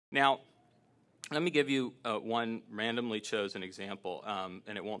Now, let me give you one randomly chosen example,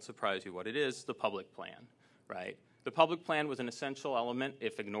 and it won't surprise you what it is, the public plan, right? The public plan was an essential element,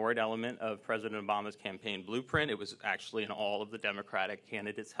 if ignored element, of President Obama's campaign blueprint. It was actually in all of the Democratic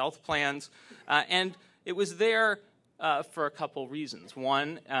candidates' health plans, and it was there for a couple reasons.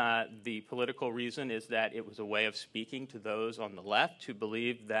 One, the political reason is that it was a way of speaking to those on the left who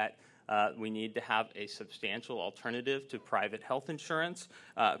believed that we need to have a substantial alternative to private health insurance,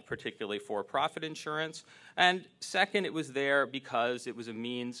 particularly for-profit insurance. And second, it was there because it was a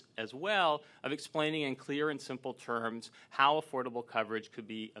means as well of explaining in clear and simple terms how affordable coverage could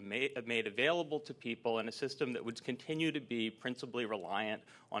be made available to people in a system that would continue to be principally reliant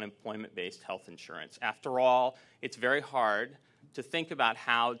on employment-based health insurance. After all, it's very hard to think about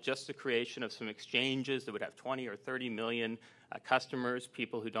how just the creation of some exchanges that would have 20 or 30 million customers,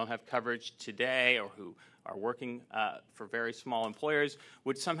 people who don't have coverage today or who are working for very small employers,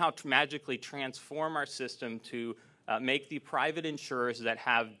 would somehow magically transform our system to make the private insurers that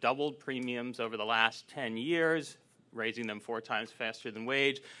have doubled premiums over the last 10 years, raising them 4 times faster than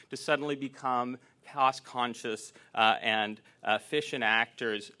wage, to suddenly become cost-conscious and efficient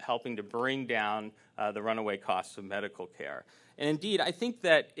actors helping to bring down the runaway costs of medical care. And indeed, I think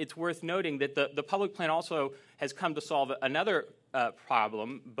that it's worth noting that the public plan also has come to solve another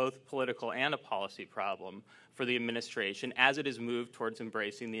problem, both political and a policy problem, for the administration as it has moved towards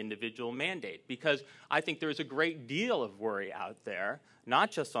embracing the individual mandate. Because I think there's a great deal of worry out there,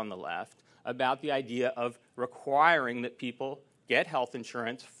 not just on the left, about the idea of requiring that people get health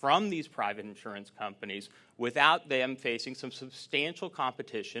insurance from these private insurance companies without them facing some substantial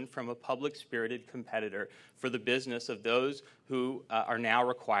competition from a public-spirited competitor for the business of those who are now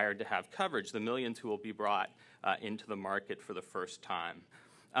required to have coverage, the millions who will be brought into the market for the first time.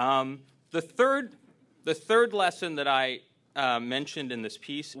 The third lesson that I mentioned in this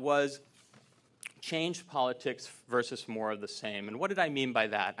piece was change politics versus more of the same. And what did I mean by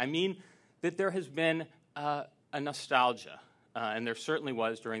that? I mean that there has been a nostalgia, and there certainly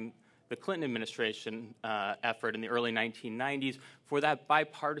was during the Clinton administration effort in the early 1990s for that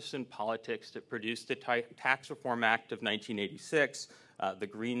bipartisan politics that produced the Tax Reform Act of 1986, the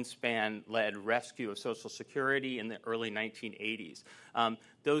Greenspan-led rescue of Social Security in the early 1980s.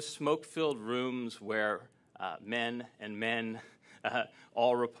 Those smoke-filled rooms where men,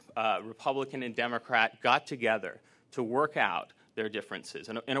 all Republican and Democrat, got together to work out their differences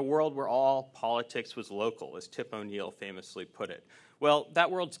in a world where all politics was local, as Tip O'Neill famously put it. Well,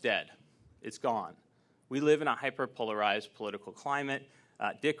 that world's dead. It's gone. We live in a hyper-polarized political climate.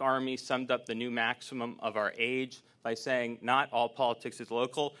 Dick Armey summed up the new maximum of our age by saying, not all politics is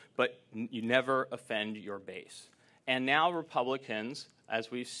local, but you never offend your base. And now Republicans,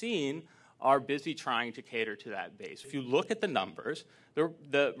 as we've seen, are busy trying to cater to that base. If you look at the numbers,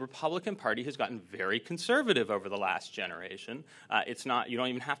 the Republican Party has gotten very conservative over the last generation. It's not, you don't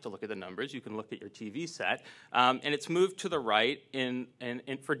even have to look at the numbers. You can look at your TV set. And it's moved to the right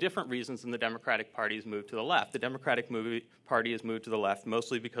for different reasons than the Democratic Party has moved to the left. The Democratic Party has moved to the left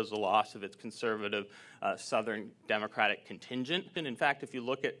mostly because of the loss of its conservative Southern Democratic contingent. And in fact, if you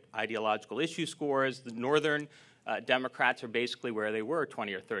look at ideological issue scores, the Northern Democrats are basically where they were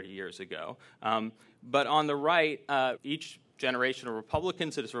 20 or 30 years ago. But on the right, each generation of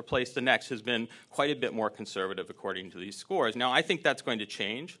Republicans that has replaced the next has been quite a bit more conservative according to these scores. Now, I think that's going to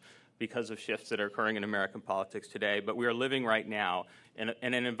change because of shifts that are occurring in American politics today, but we are living right now in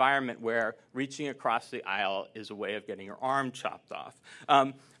an environment where reaching across the aisle is a way of getting your arm chopped off.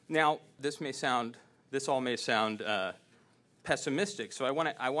 Now, this all may sound pessimistic, so I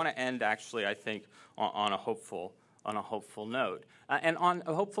want to end actually, I think, on a hopeful note, and on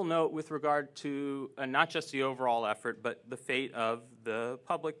a hopeful note with regard to not just the overall effort, but the fate of the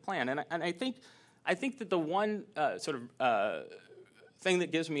public plan. And I think that the one thing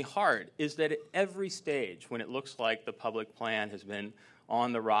that gives me heart is that at every stage, when it looks like the public plan has been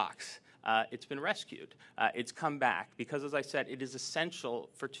on the rocks, it's been rescued. It's come back because, as I said, it is essential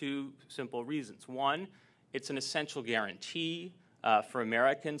for 2 simple reasons. One, it's an essential guarantee for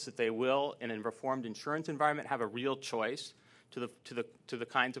Americans that they will, in a reformed insurance environment, have a real choice to the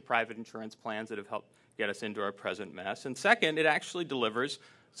kinds of private insurance plans that have helped get us into our present mess. And second, it actually delivers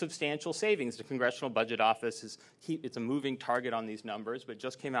substantial savings. The Congressional Budget Office it's a moving target on these numbers, but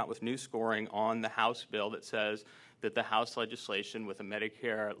just came out with new scoring on the House bill that says that the House legislation with a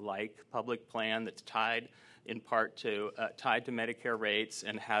Medicare-like public plan that's tied in part to Medicare rates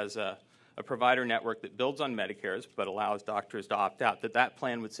and has a a provider network that builds on Medicare's but allows doctors to opt out, that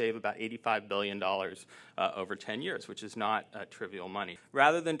plan would save about $85 billion over 10 years, which is not trivial money.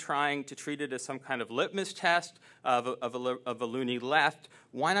 Rather than trying to treat it as some kind of litmus test of a loony left,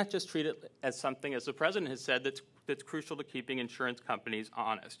 why not just treat it as something, as the president has said, that's crucial to keeping insurance companies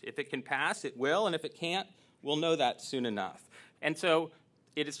honest? If it can pass, it will, and if it can't, we'll know that soon enough. And so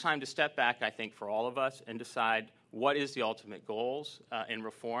it is time to step back, I think, for all of us and decide what is the ultimate goals in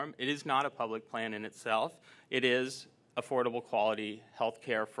reform. It is not a public plan in itself. It is affordable quality health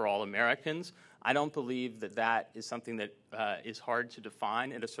care for all Americans. I don't believe that is something that is hard to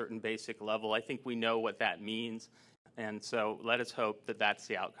define at a certain basic level. I think we know what that means. And so let us hope that that's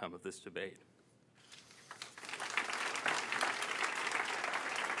the outcome of this debate.